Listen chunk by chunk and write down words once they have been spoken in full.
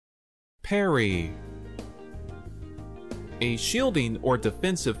Parry. A shielding or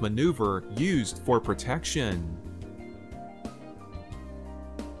defensive maneuver used for protection.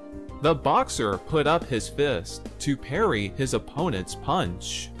 The boxer put up his fist to parry his opponent's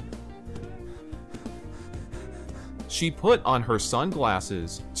punch. She put on her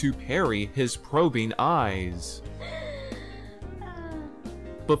sunglasses to parry his probing eyes.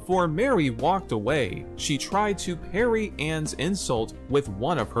 Before Mary walked away, she tried to parry Anne's insult with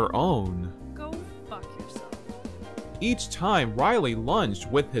one of her own. Go fuck yourself. Each time Riley lunged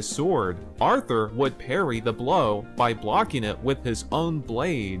with his sword, Arthur would parry the blow by blocking it with his own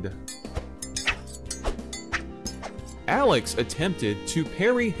blade. Alex attempted to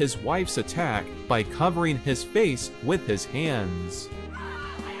parry his wife's attack by covering his face with his hands.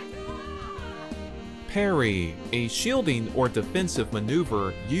 Parry, a shielding or defensive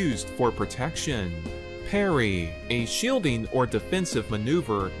maneuver used for protection. Parry, a shielding or defensive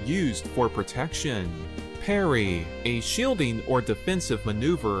maneuver used for protection. Parry, a shielding or defensive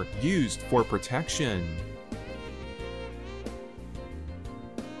maneuver used for protection.